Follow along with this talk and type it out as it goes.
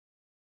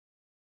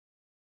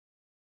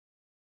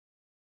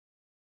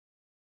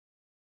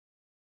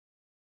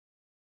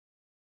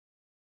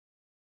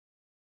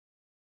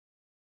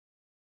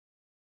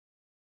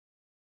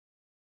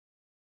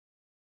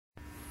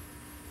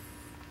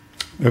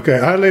Okay,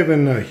 I live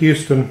in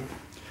Houston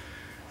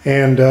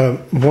and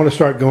want to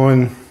start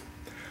going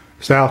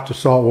south to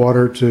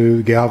saltwater to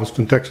the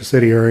Galveston, Texas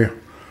City area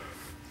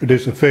to do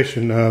some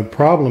fishing.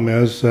 Problem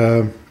is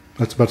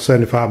that's about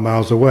 75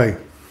 miles away,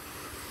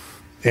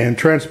 and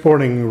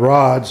transporting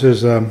rods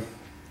is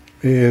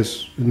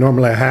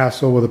normally a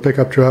hassle with a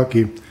pickup truck.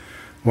 You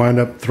wind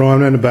up throwing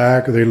them in the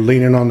back, or they're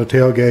leaning on the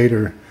tailgate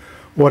or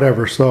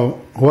whatever.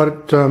 So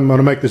what I'm going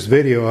to make this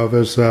video of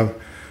is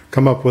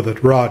come up with a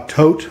rod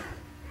tote.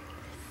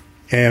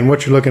 And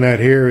what you're looking at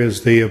here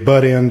is the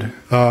butt end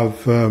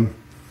of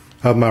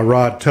my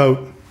rod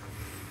tote,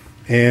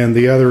 and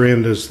the other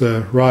end is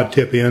the rod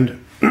tip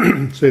end.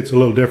 See, it's a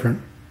little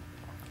different.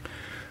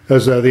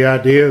 Because the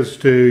idea is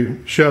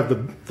to shove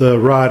the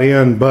rod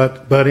end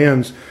butt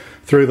ends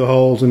through the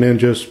holes, and then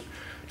just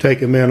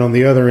take them in on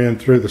the other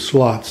end through the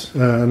slots.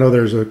 I know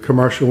there's a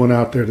commercial one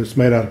out there that's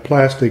made out of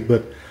plastic,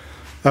 but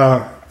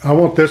I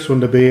want this one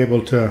to be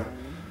able to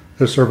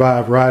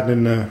survive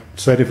riding in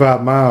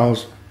 75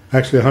 miles.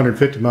 Actually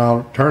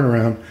 150-mile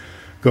turnaround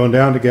going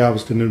down to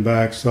Galveston and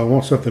back. So I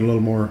want something a little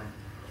more,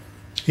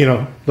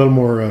 a little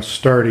more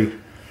sturdy.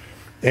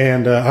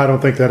 And I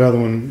don't think that other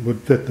one would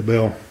fit the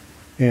bill.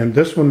 And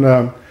this one,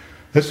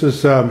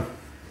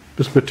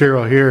 this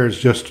material here is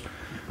just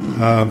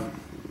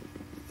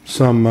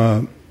some,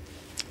 what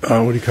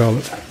do you call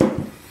it?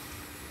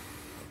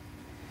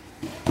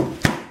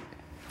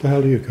 What the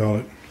hell do you call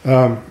it?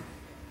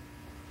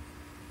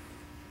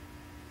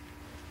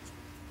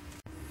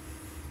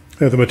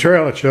 The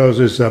material it shows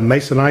is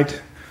masonite,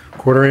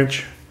 1/4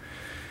 inch,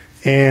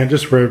 and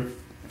just for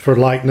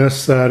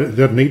lightness, it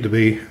doesn't need to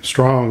be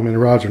strong. I mean, the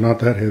rods are not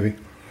that heavy.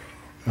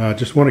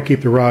 Just want to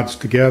keep the rods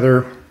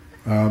together.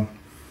 Of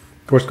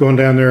course, going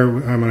down there,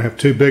 I'm going to have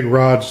 2 big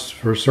rods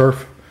for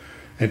surf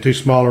and 2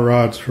 smaller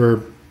rods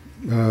for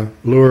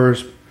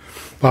lures,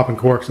 popping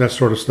corks, that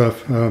sort of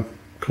stuff,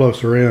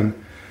 closer in.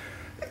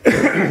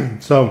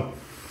 So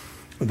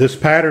this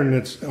pattern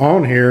that's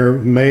on here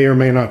may or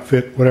may not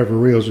fit whatever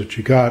reels that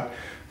you got,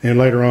 and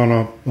later on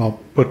I'll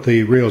put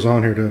the reels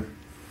on here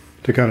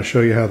to kind of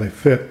show you how they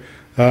fit.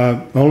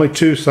 Only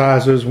 2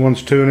 sizes.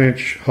 One's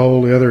 2-inch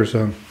hole, the other's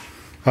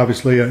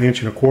obviously 1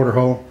 1/4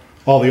 hole.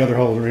 All the other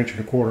holes are 1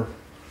 1/4.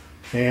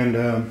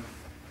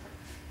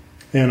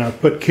 And I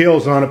put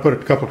kills on it, put a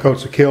couple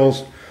coats of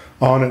kills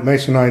on it.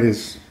 Masonite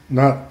is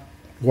not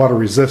water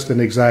resistant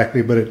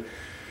exactly, but it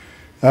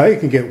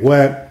can get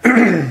wet,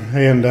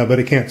 and but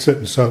it can't sit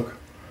and soak.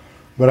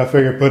 But I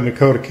figured putting a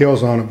coat of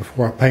kills on it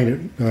before I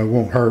paint it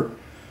won't hurt.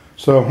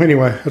 So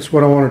anyway, that's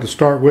what I wanted to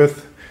start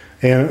with.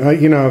 And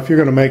if you're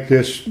going to make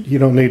this, you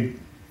don't need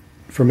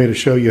for me to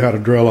show you how to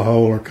drill a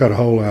hole or cut a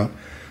hole out.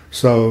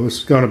 So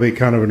it's going to be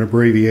kind of an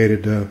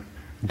abbreviated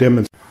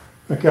demonstration.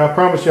 Okay, I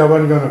promised you I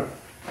wasn't going to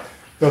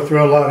go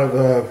through a lot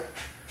of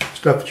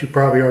stuff that you've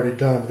probably already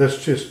done. This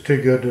is just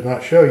too good to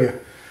not show you.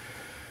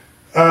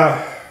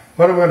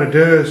 What I'm going to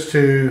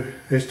do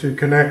is to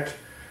connect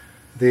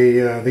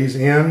these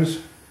ends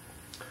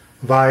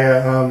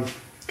via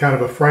kind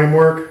of a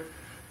framework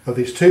of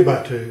these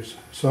 2x2s.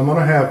 So I'm going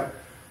to have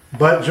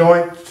butt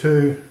joint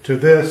to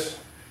this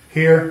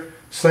here,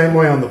 same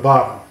way on the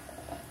bottom.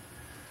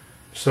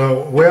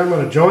 So where I'm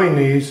going to join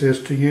these is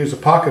to use a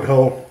pocket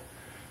hole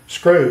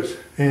screws,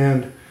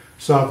 and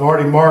so I've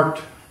already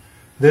marked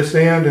this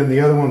end and the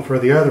other one for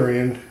the other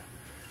end.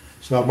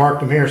 So I've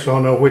marked them here so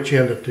I'll know which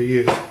end to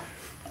use.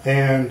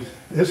 And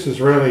this is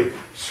really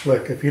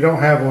slick. If you don't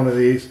have one of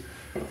these,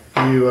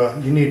 you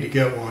need to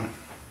get one.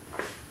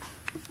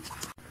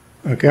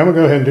 Okay, I'm gonna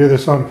go ahead and do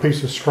this on a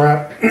piece of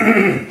scrap.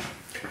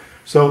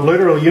 So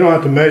literally, you don't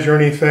have to measure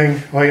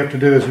anything. All you have to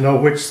do is know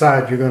which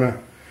side you're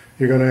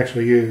gonna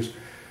actually use.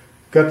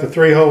 Got the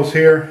 3 holes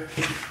here.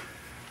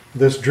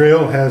 This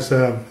drill has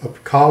a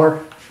collar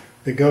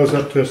that goes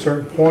up to a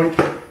certain point.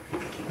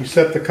 You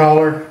set the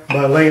collar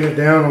by laying it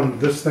down on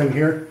this thing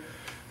here,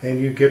 and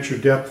you get your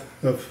depth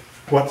of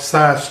what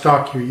size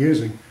stock you're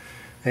using.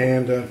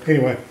 And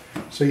anyway,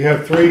 so you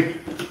have 3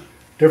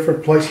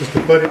 different places to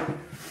put it.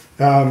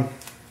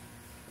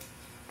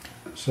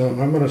 So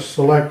I'm going to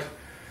select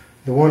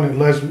the one that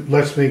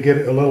lets me get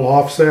it a little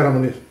offset.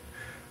 I'm going to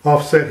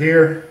offset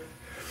here,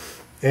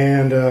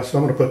 and so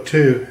I'm going to put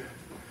 2.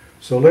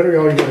 So literally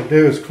all you got to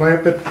do is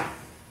clamp it,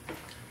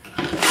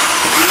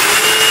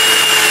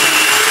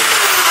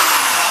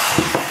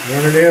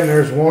 run it in.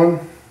 There's 1.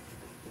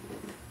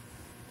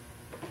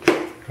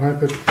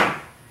 Clamp it.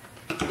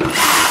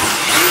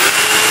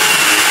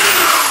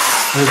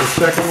 There's the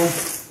second one.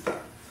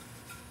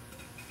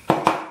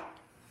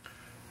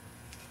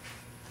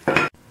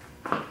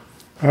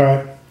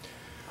 Alright,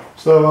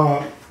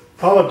 so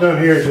all I've done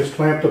here is just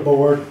clamp the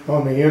board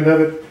on the end of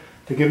it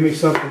to give me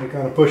something to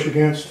kind of push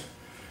against.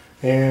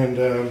 And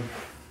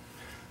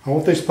I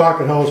want these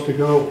pocket holes to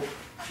go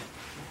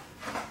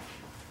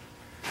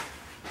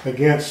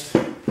against,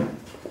 I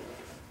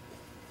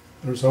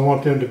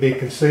want them to be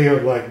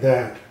concealed like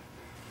that.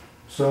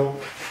 So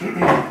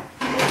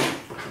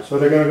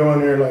they're going to go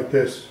in there like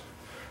this.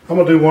 I'm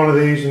going to do one of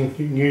these, and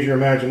you can use your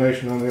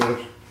imagination on the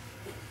others.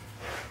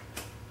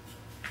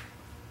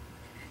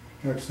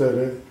 Like I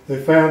said, they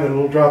found that a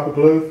little drop of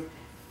glue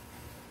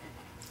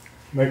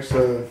makes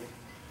a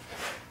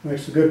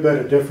good bit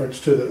of difference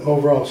to the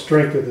overall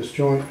strength of this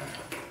joint.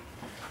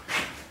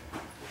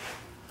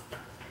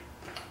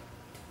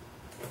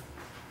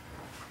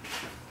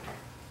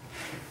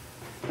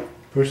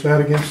 Push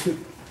that against it.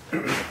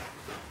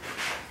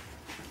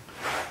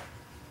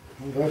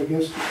 Hold that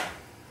against it.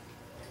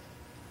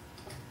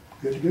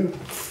 Good to go.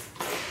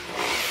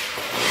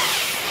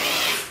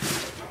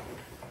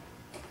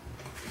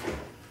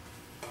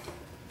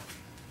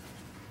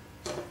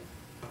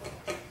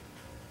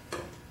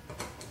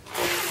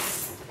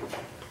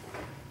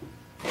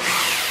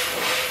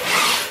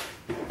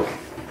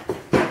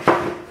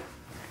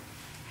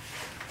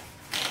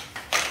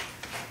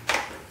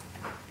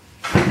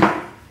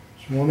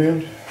 One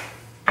end,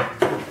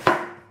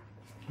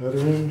 other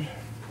end.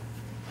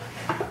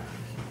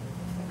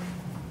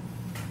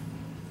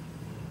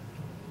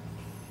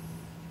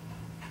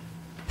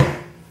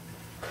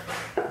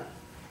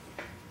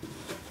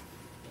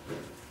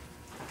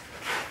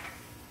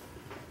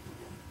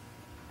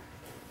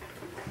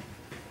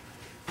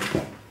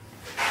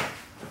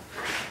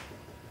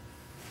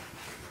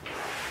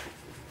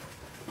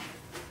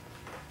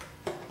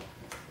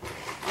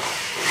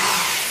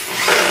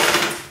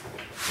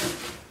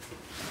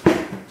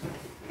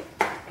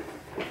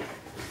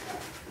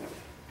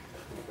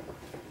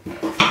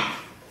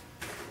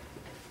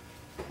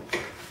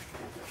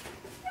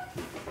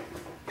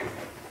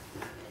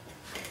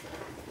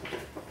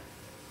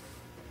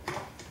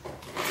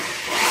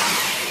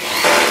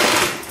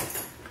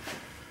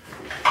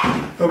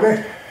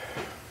 Okay.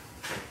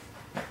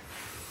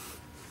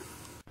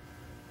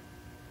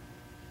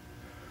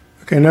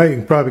 Okay, now you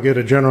can probably get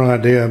a general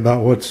idea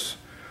about what's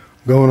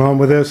going on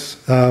with this.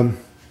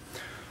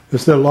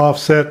 This little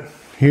offset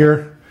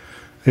here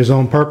is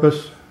on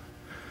purpose,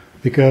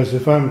 because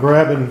if I'm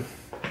grabbing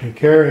and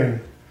carrying,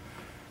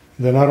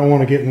 then I don't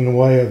want to get in the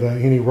way of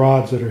any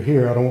rods that are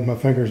here. I don't want my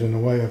fingers in the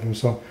way of them,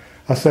 so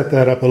I set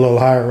that up a little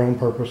higher on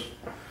purpose.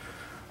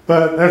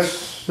 But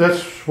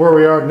that's where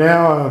we are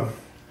now.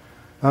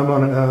 I'm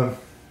gonna,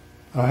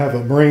 I have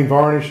a marine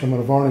varnish I'm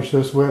gonna varnish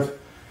this with,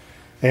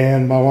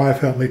 and my wife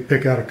helped me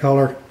pick out a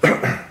color.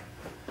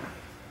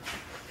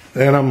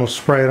 And I'm gonna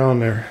spray it on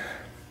there,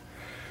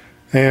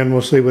 and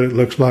we'll see what it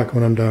looks like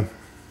when I'm done.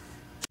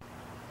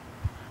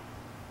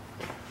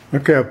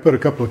 Okay, I put a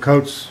couple of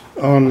coats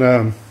on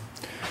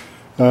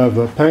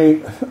the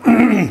paint,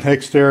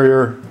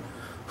 exterior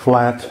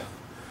flat,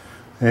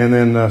 and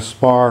then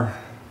spar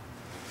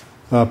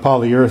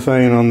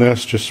polyurethane on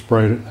this, just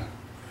sprayed it.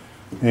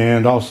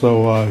 And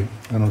also, I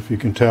don't know if you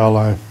can tell,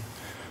 I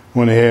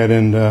went ahead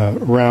and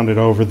rounded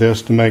over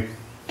this to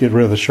get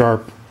rid of the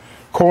sharp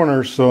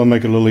corners, so it'll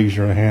make it a little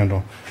easier to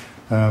handle,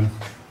 to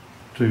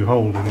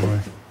hold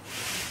anyway.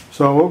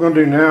 So what we're going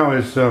to do now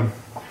is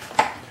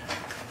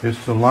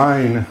to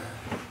line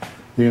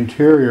the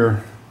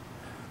interior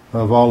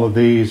of all of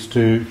these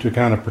to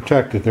kind of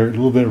protect it. They're a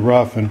little bit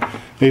rough, and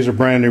these are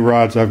brand new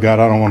rods I've got.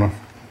 I don't want to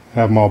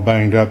have them all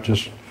banged up.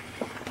 Just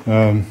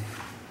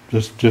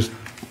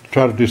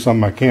try to do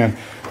something I can.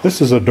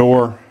 This is a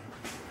door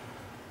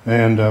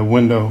and a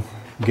window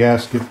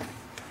gasket.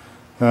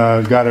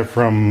 Got it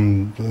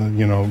from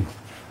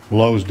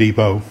Lowe's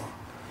Depot,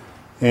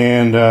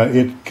 and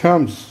it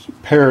comes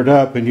paired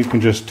up, and you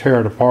can just tear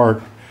it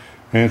apart,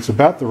 and it's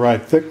about the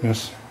right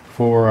thickness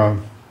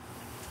for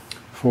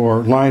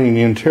lining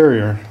the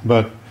interior.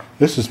 But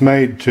this is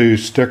made to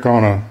stick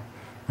on a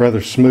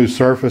rather smooth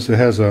surface. It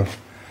has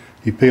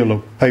you peel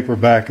the paper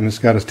back, and it's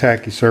got a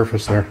tacky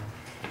surface there.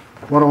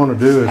 What I want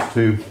to do is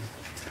to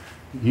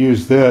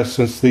use this,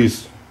 since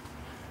these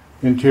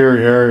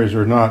interior areas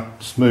are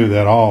not smooth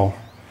at all.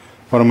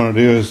 What I'm going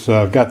to do is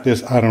I've got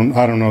this. I don't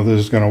know if this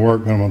is going to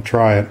work, but I'm going to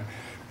try it.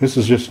 This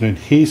is just an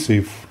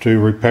adhesive to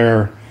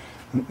repair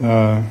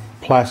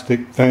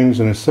plastic things,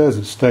 and it says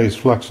it stays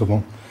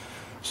flexible.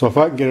 So if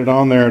I can get it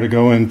on there to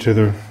go into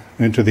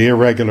the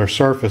irregular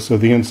surface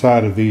of the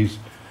inside of these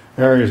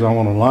areas I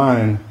want to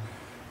line,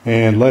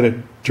 and let it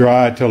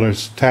dry till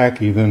it's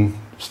tacky, then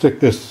stick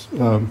this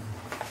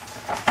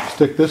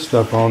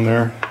stuff on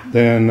there,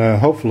 then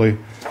hopefully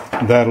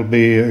that'll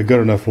be a good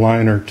enough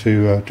liner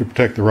to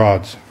protect the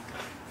rods.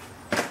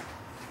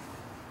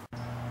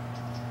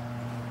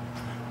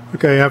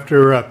 Okay,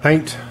 after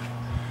paint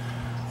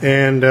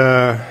and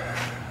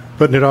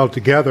putting it all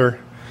together,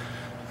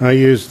 I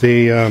used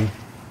the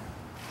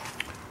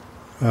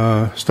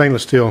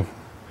stainless steel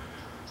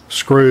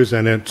screws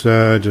in it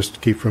just to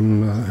keep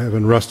from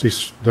having rusty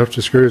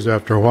screws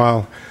after a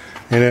while.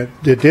 And it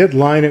did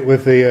line it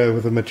with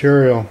the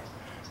material.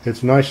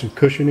 It's nice and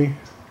cushiony,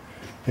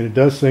 and it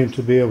does seem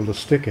to be able to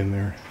stick in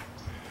there.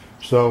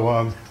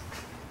 So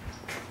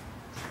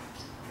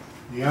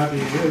the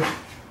idea is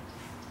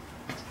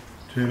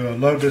to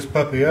load this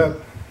puppy up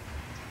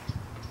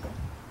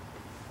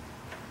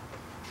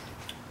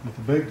with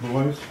the big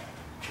boys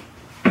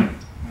and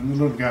the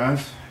little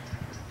guys.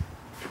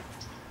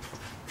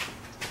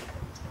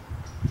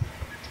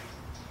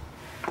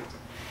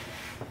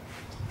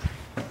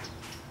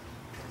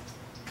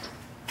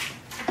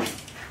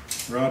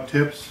 rod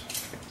tips.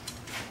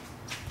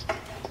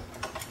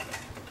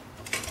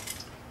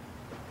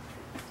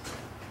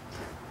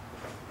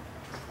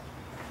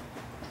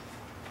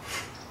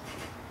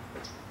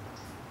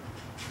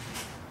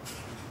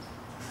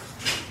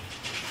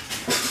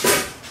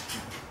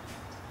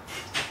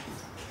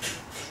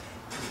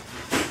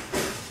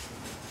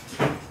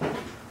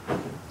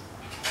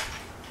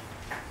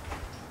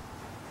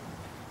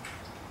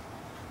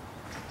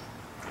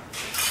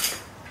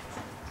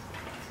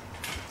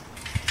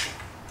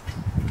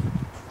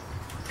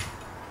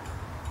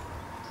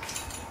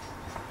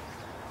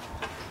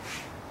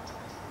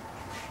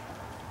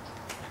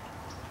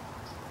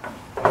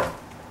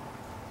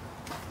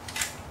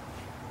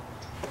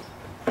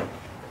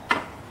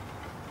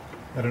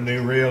 Got a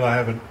new reel. I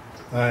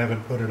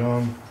haven't put it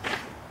on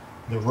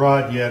the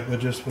rod yet, but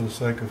just for the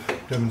sake of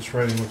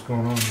demonstrating what's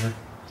going on here,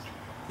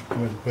 go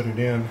ahead and put it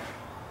in.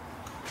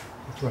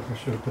 Looks like I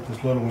should have put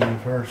this little one in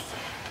first.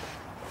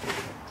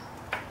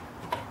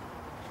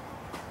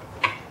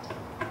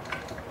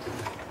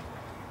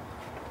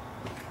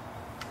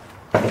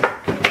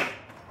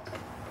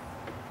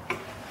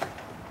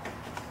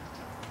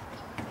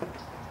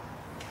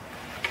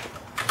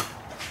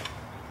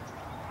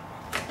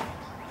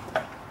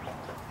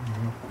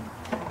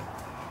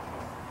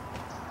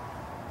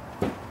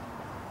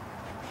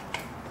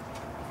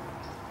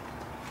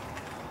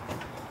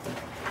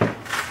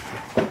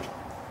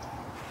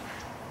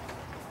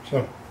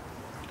 So,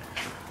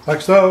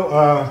 like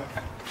so,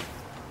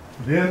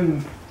 then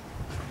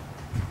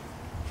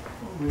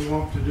what we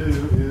want to do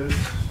is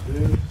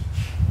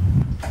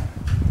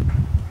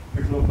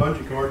take a little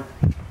bungee cord.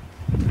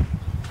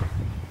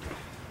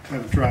 I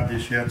haven't tried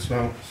this yet,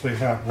 so see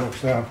how it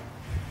works out.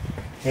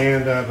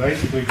 And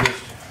basically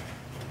just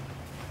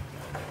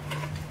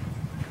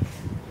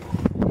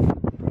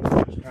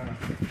kind of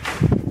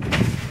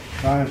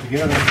tie them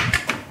together.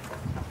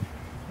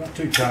 Not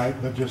too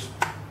tight, but just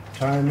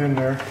tie them in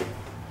there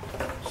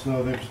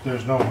so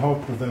there's no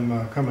hope of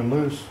them coming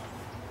loose.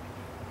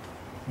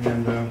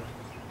 And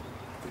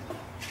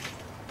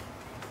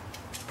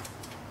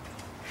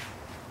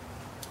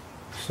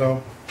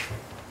so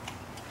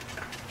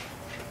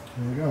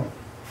there we go.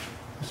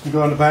 This can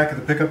go in the back of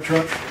the pickup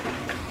truck.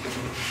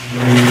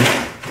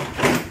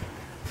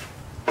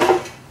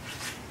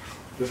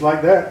 Just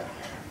like that.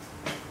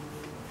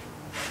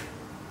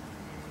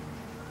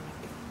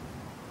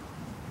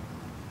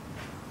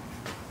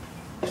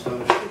 So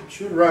it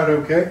should ride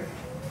okay.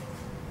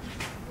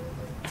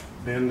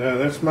 And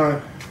that's my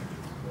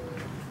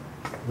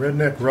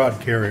redneck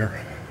rod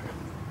carrier.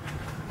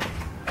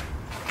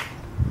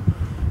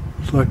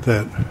 Just like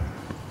that.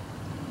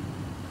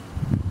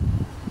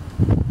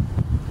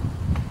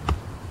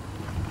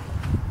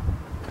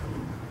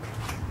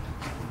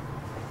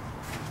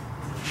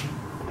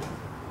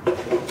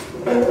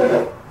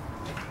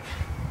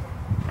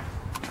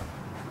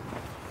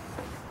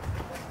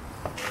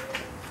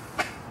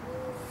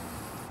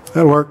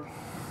 That'll work.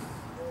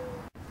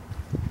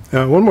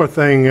 One more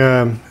thing,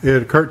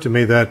 it occurred to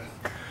me that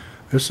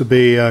this would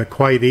be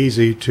quite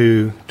easy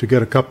to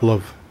get a couple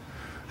of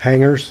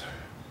hangers,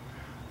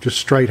 just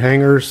straight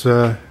hangers.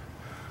 I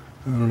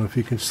don't know if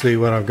you can see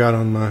what I've got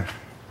on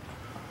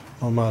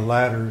my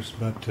ladders,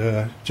 but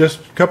just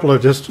a couple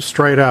of just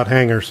straight out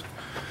hangers,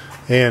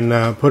 and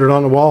put it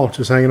on the wall,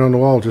 just hang it on the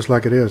wall, just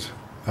like it is.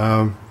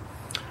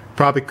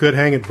 Probably could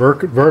hang it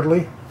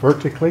vertically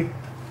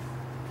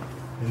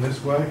in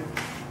this way.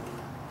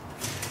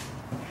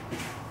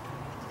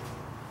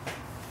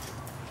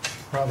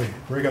 Probably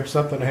rig up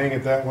something to hang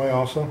it that way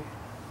also.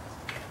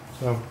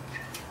 So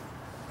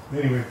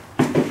anyway,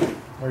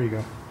 there you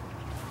go.